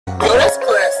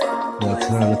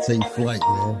trying to take flight,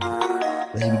 man.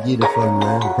 Baby, get it for me,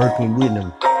 man. Berkeley with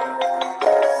them.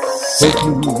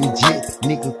 Berkeley with the jet,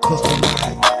 nigga custom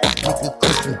ride. Nigga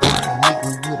custom ride, nigga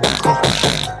with a custom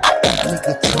shot.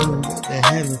 Nigga turn with the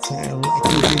hand time like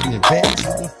you giving it back to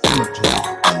the future.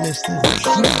 Unless there's a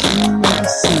shit you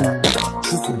never seen.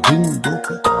 Triple beam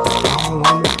broker, all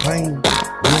on the plane.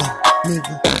 Yeah,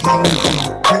 nigga came to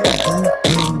the paragon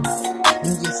pain.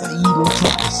 And yes, I even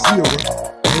took the syrup.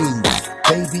 Hey,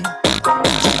 baby,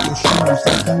 take your shoes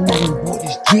like you even bought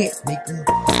this jet, nigga.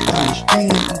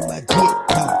 Understand me, my jet,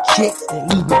 count checks and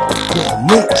even your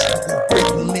next, nigga, break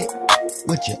the leg.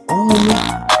 What you owe me,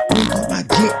 nigga, my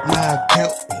jet, my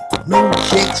account, no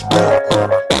checks, bro.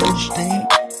 Understand,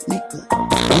 nigga,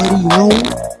 what he on?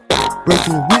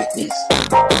 Breaking witness,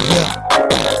 yeah,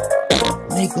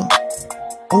 nigga.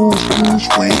 Old school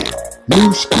swag,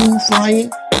 new school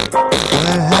flying.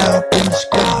 Flying high up in the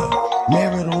sky,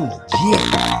 married on the jet,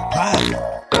 private,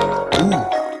 ooh,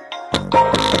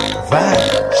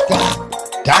 vibe, sky,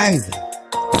 diving,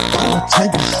 all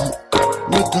type of shit,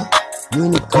 nigga.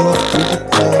 When it comes to the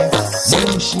class, more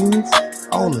machines,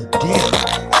 all of that.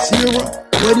 Sarah,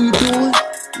 what are you doing?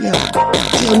 Yeah,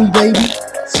 tell me, baby.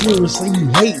 Sarah say you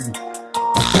hate me.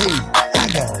 Hey, I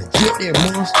got a jet, that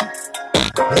monster.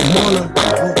 That wanna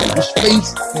go through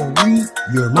space and read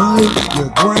your mind,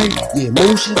 your brain, your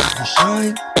emotions, your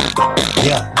shine.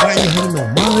 Yeah, why you ain't no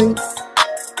mind?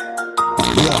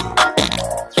 Yeah,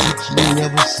 it's what you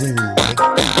never seen, nigga.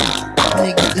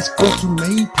 Nigga, it's custom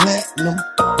made platinum.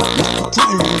 It's the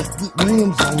tire with good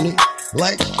rims on it,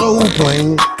 like soul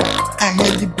plane. I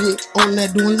had the bitch on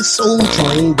that doing the soul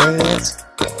train dance.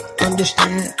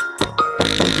 Understand?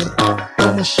 Nigga,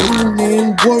 I'm a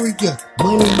shooting warrior,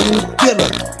 money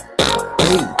killer.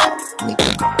 Hey,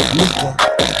 nigga,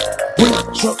 brick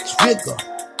trucks figure.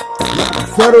 Nigga,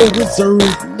 Federal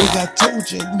Reserve, nigga, I told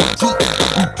you,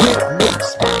 we print looks.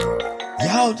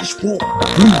 Y'all just want $3.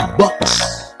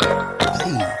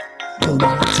 Hey, don't be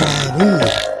tied in,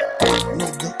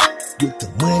 nigga, with the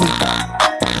money.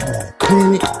 You wanna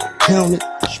print it, count it,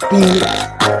 spend it.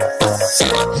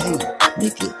 Hey,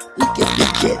 nigga, look at the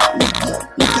jet, nigga.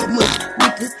 Look how much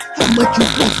you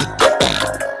want for that?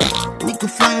 Nigga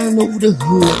flying over the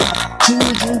hood,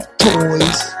 children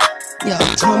toys. Yeah,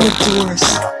 Tommy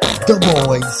tourists, the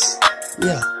boys.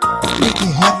 Yeah, nigga,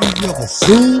 have you ever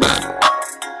seen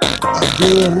a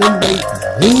girl in late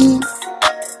lean?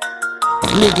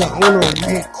 Nigga on a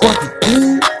red carpet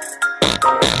thing.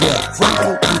 Yeah,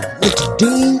 fucking with the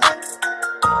Dean,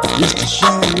 Mr.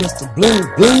 Shine, Mr. Bling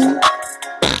Bling.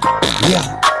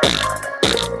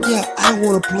 Yeah, I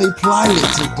wanna play pilot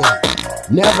today.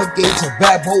 Navigate to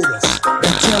Barbados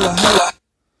and tell her hey.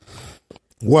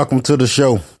 Welcome to the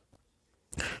show.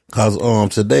 Cause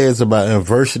today is about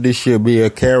adversity should be a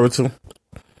character.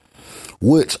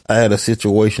 Which I had a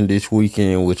situation this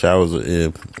weekend which I was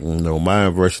in. My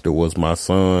adversity was my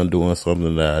son doing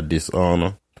something that I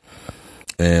dishonor.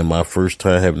 And my first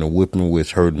time having a whipping,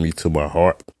 which hurt me to my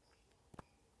heart.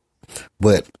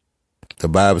 But the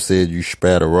Bible says you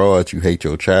spare the rod, you hate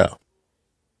your child.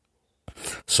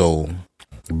 So,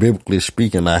 biblically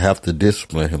speaking, I have to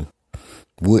discipline him.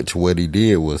 Which what he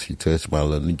did was he touched my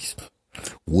little niece.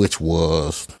 Which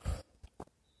was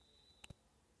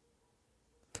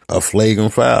a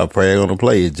flagrant foul. Praying on the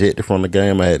play. Ejected from the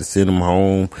game. I had to send him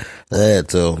home. I had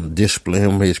to discipline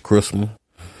him his Christmas.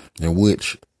 In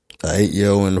which an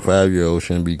 8-year-old and a 5-year-old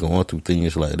shouldn't be going through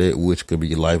things like that, which could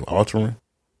be life altering.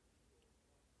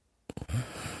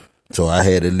 So I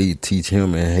had to teach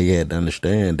him, and he had to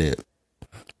understand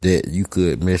that you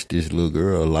could mess this little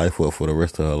girl life up for the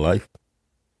rest of her life.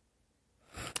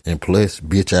 And plus,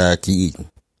 bitch, I keep eating.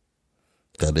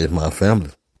 That is my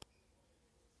family.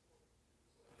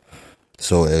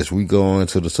 So as we go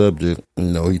into the subject,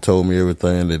 he told me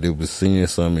everything that it was seeing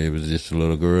something. It was just a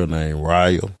little girl named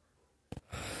Raya,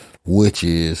 which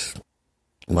is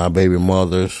my baby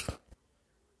mother's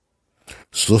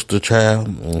sister child.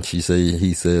 And he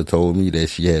told me that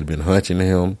she had been hunting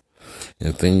him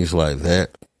and things like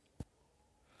that.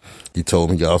 He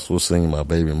told me he also seen my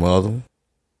baby mother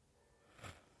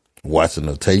watching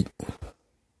the tape,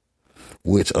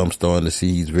 which I'm starting to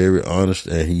see he's very honest,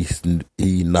 and he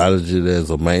acknowledged it as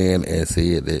a man and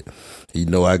said that he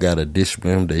know I got to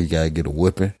discipline him, that he got to get a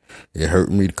whipping. It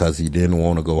hurt me because he didn't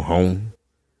want to go home.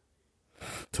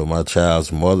 So my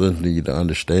child's mother need to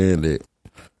understand that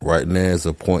right now is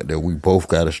a point that we both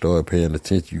got to start paying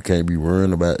attention. You can't be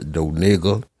worrying about no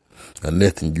nigga or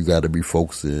nothing. You got to be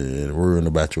focusing and worrying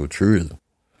about your children.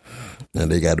 And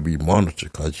they got to be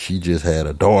monitored because she just had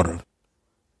a daughter.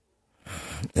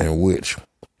 In which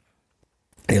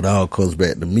it all comes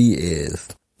back to me as,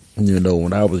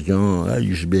 When I was young, I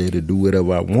used to be able to do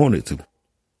whatever I wanted to.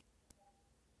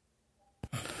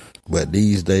 But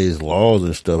these days, laws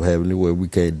and stuff having where we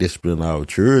can't discipline our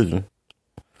children,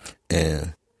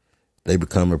 and they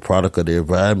become a product of the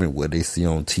environment where they see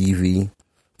on TV,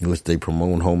 which they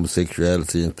promote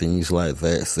homosexuality and things like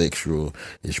that, sexual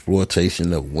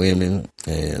exploitation of women,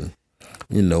 and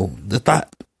the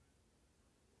thought.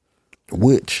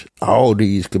 Which all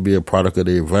these could be a product of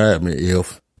the environment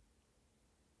if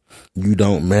you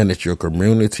don't manage your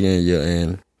community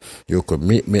and your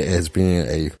commitment as being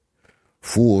a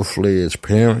full-fledged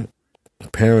parent.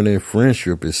 Parent and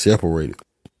friendship is separated.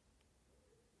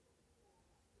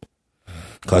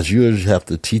 Because you just have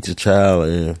to teach a child,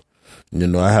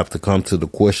 and I have to come to the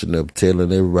question of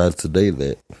telling everybody today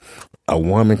that a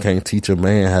woman can't teach a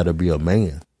man how to be a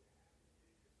man.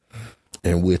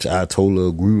 In which I totally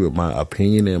agree with my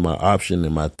opinion and my option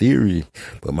and my theory.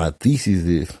 But my thesis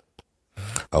is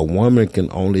a woman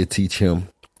can only teach him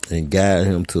and guide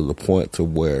him to the point to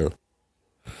where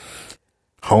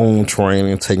home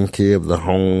training, taking care of the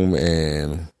home,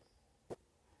 and,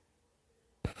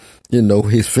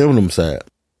 his feminine side,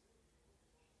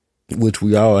 which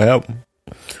we all have.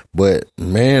 But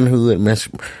manhood,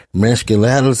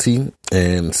 masculinity,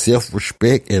 and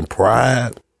self-respect and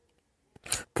pride,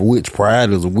 for which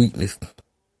pride is a weakness.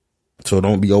 So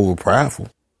don't be over prideful.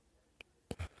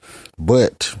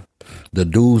 But the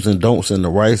do's and don'ts and the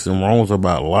rights and wrongs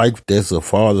about life, that's a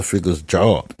father figure's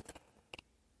job.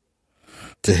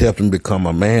 To help him become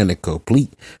a man and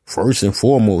complete. First and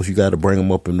foremost, you got to bring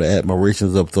him up in the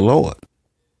admirations of the Lord.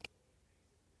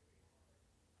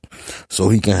 So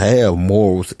he can have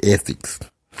morals, ethics,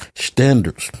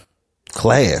 standards,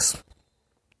 class.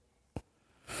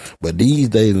 But these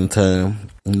days and time,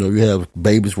 you have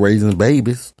babies raising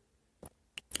babies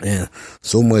and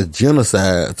so much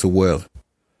genocide to where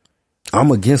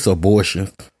I'm against abortion.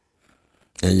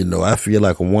 And, I feel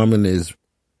like a woman is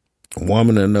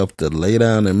woman enough to lay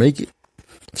down and make it.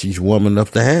 She's woman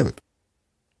enough to have it.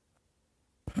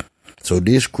 So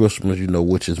this Christmas,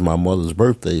 which is my mother's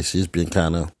birthday, she's been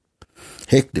kind of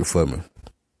hectic for me.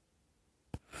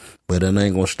 But it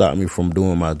ain't going to stop me from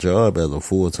doing my job as a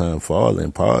full-time father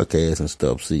and podcast and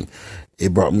stuff. See,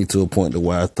 it brought me to a point to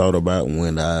where I thought about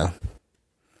when I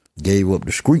gave up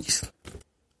the streets.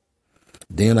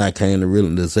 Then I came to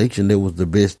realization it was the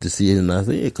best decision I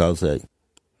said, because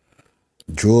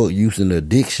drug use and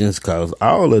addictions, because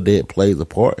all of that plays a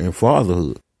part in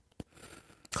fatherhood.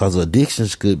 Because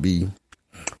addictions could be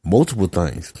multiple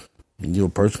things. A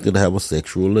person could have a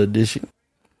sexual addiction,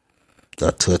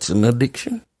 a touching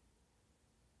addiction.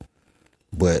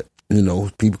 But,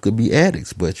 people could be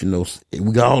addicts. But,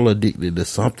 we all addicted to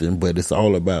something. But it's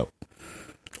all about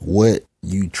what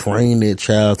you train that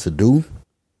child to do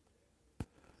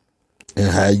and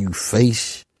how you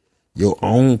face your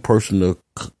own personal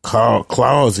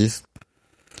clauses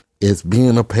as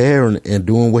being a parent and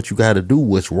doing what you got to do,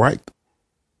 what's right.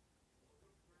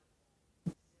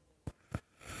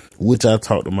 Which I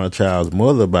talked to my child's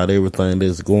mother about everything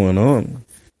that's going on.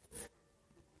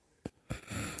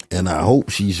 And I hope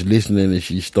she's listening and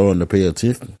she's starting to pay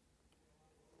attention.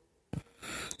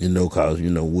 Because,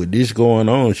 with this going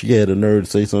on, she had the nerve to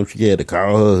say something. She had to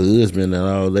call her husband and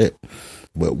all that.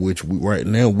 But right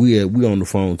now, we on the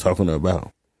phone talking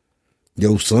about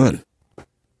your son.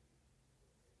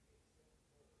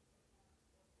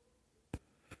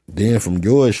 Then from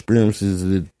your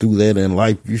experiences through that in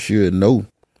life, you should know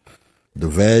the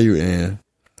value and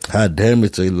how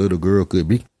damaged a little girl could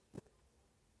be.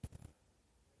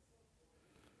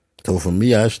 So for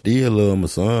me, I still love my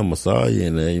son, Messiah,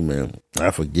 and amen.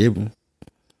 I forgive him.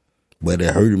 But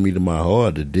it hurted me to my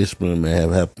heart to discipline him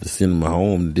and have to send him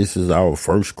home. This is our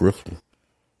first Christmas.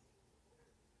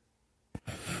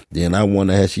 Then I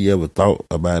wonder, has she ever thought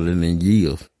about it in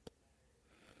years?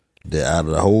 That out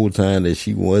of the whole time that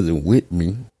she wasn't with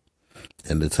me,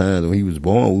 and the time when he was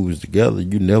born, we was together,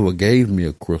 you never gave me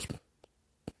a Christmas.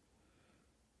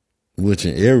 Which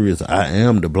in areas, I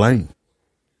am to blame.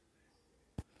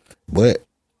 But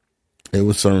there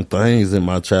was certain things in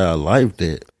my child's life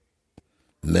that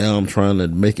now I'm trying to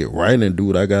make it right and do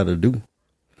what I got to do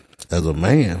as a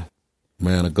man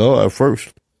of God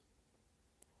first.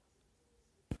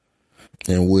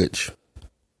 In which,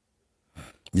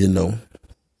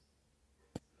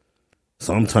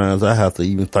 sometimes I have to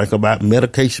even think about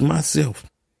medication myself.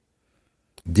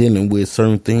 Dealing with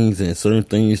certain things and certain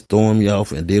things throwing me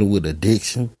off and dealing with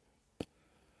addiction.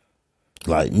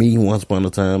 Like me, once upon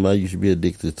a time, I used to be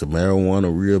addicted to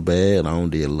marijuana real bad. I don't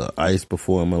did a little ice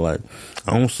before in my life.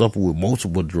 I don't suffer with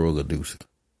multiple drug addictions.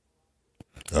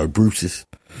 bruises,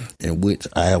 in which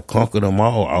I have conquered them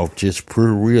all off just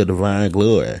pure, real, divine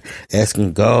glory,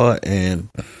 asking God and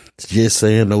just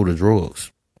saying no to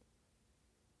drugs.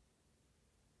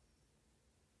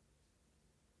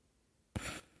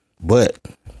 But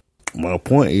my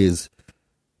point is,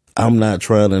 I'm not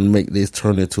trying to make this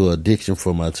turn into an addiction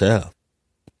for my child.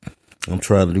 I'm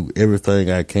trying to do everything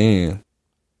I can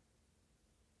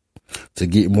to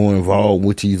get more involved,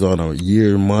 which he's on a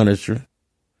year monitor.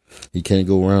 He can't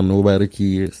go around nobody's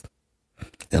kids.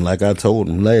 And like I told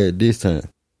him lad this time,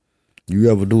 you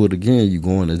ever do it again, you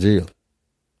going to jail.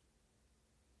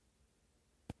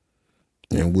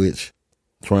 In which,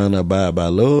 trying to abide by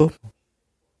love,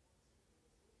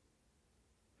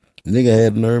 nigga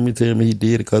had the nerve to tell me he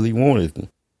did it because he wanted to.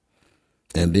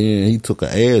 And then he took an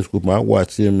ass whooping. I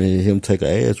watched him take an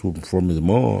ass whooping from his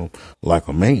mom like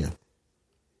a man.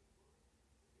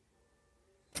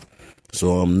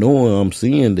 So I'm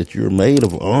seeing that you're made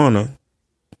of honor.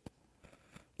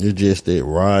 You're just that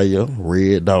Raya,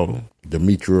 Red Daughter,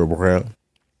 Demetria Brown.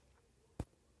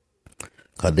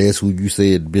 Cause that's who you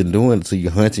said been doing it to you,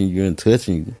 hunting you and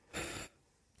touching you.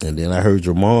 And then I heard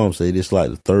your mom say this like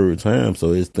the third time.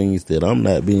 So it's things that I'm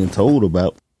not being told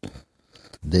about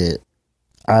that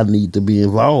I need to be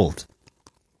involved.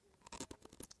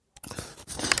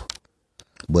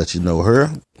 But you know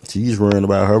her, she's worrying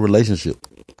about her relationship.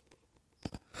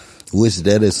 Which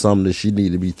that is something that she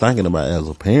need to be thinking about as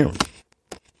a parent.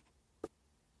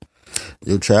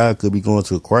 Your child could be going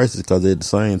to a crisis because at the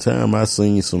same time I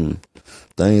seen some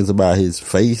things about his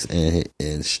face and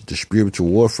the spiritual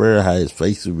warfare, how his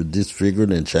face was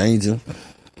disfigured and changing.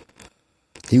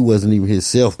 He wasn't even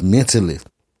himself mentally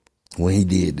when he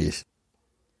did this.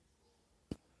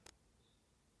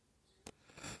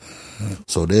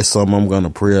 So that's something I'm going to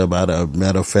pray about. As a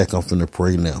matter of fact, I'm finna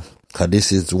pray now. Because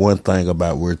this is one thing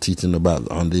about we're teaching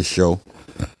about on this show,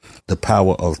 the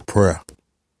power of prayer.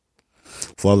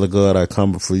 Father God, I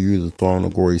come before you, the throne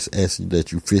of grace, asking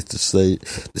that you fit to say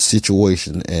the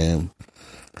situation and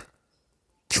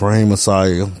train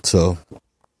Messiah to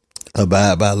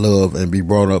abide by love and be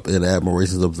brought up in the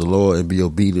admirations of the Lord and be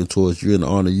obedient towards you and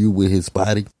honor you with his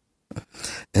body.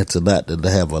 And to not to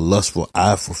have a lustful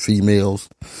eye for females,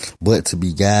 but to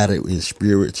be guided in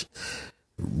spirit,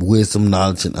 wisdom,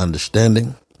 knowledge, and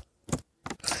understanding,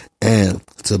 and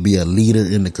to be a leader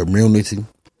in the community.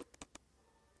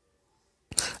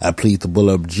 I plead the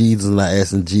blood of Jesus, and I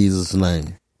ask in Jesus'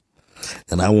 name.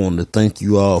 And I want to thank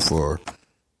you all for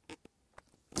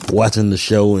watching the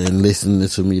show and listening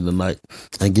to me tonight,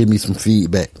 and give me some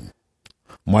feedback.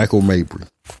 Michael Mabry.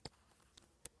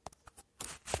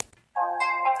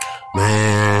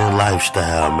 Man,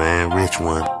 lifestyle, man, rich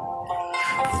one.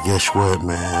 But guess what,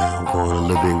 man? I'm going a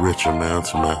little bit richer, man,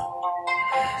 to my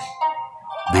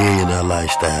billionaire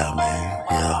lifestyle, man.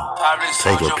 Yeah,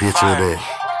 take a picture of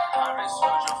that.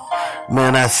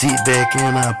 Man, I sit back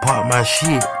and I pop my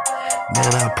shit.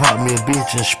 Man, I pop me a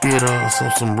bitch and spit on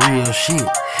some real shit.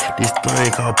 This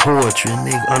thing called poetry,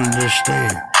 nigga,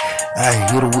 understand. I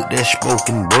hit her with that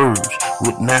spoken words,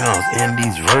 with nouns and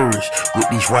these verbs, with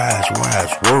these wise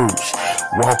words.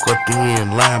 Walk a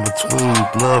thin line between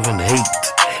love and hate.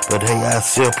 But hey, I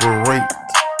separate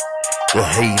the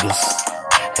haters.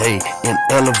 Hey, and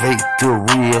elevate the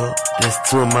real. That's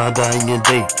to my dying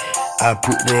day. I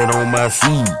put that on my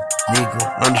seed.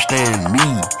 Nigga, understand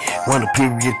me. When a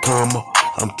period comma,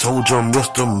 I'm told you I'm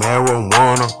Mr.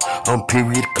 Marijuana. I'm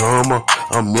period comma,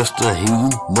 I'm Mr.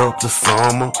 Heat, melt the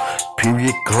summer.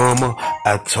 Period comma,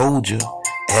 I told you.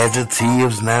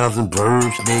 Adjectives, nouns, and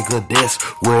verbs, nigga, that's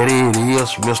what it is,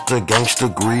 Mr. Gangster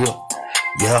Grill.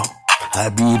 Yeah, I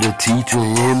be the teacher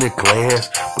in the class,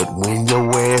 but when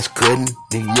your ass couldn't,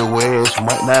 nigga, your ass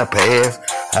might not pass.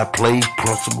 I play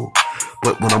principal,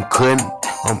 but when I'm cutting,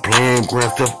 I'm playing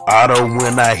Grand Theft Auto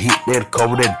when I hit that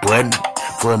cover that button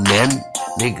for nothing,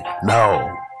 nigga.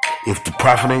 No, if the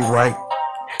profit ain't right,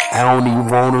 I don't even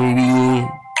want to be in.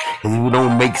 Cause if it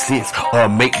don't make sense or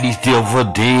make these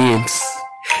dividends,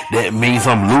 that means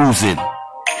I'm losing.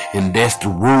 And that's the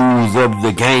rules of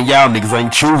the game y'all niggas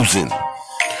ain't choosing.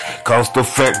 Cause the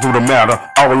fact of the matter,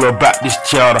 all about this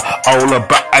chowder, all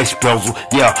about ice bezel,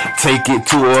 yeah, take it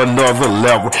to another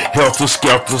level. Helter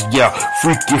skelters, yeah,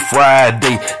 Freaky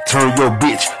Friday, turn your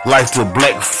bitch life to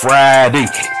Black Friday.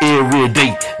 Every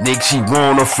day, nigga, she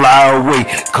wanna fly away,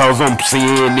 cause I'm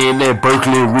seeing in that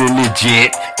Berkeley really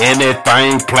jet, and that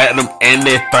thing platinum, and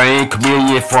that thing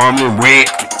chameleon farming wet.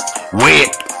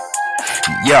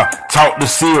 Yeah, talk to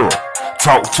Sarah.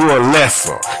 Talk to a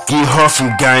lesser, give her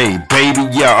some game, baby,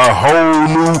 yeah, a whole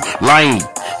new lane.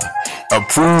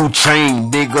 Approved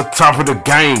chain, nigga, top of the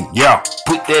game, yeah.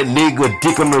 Put that nigga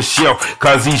dick on the shelf,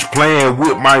 cause he's playing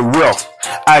with my wealth.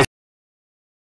 I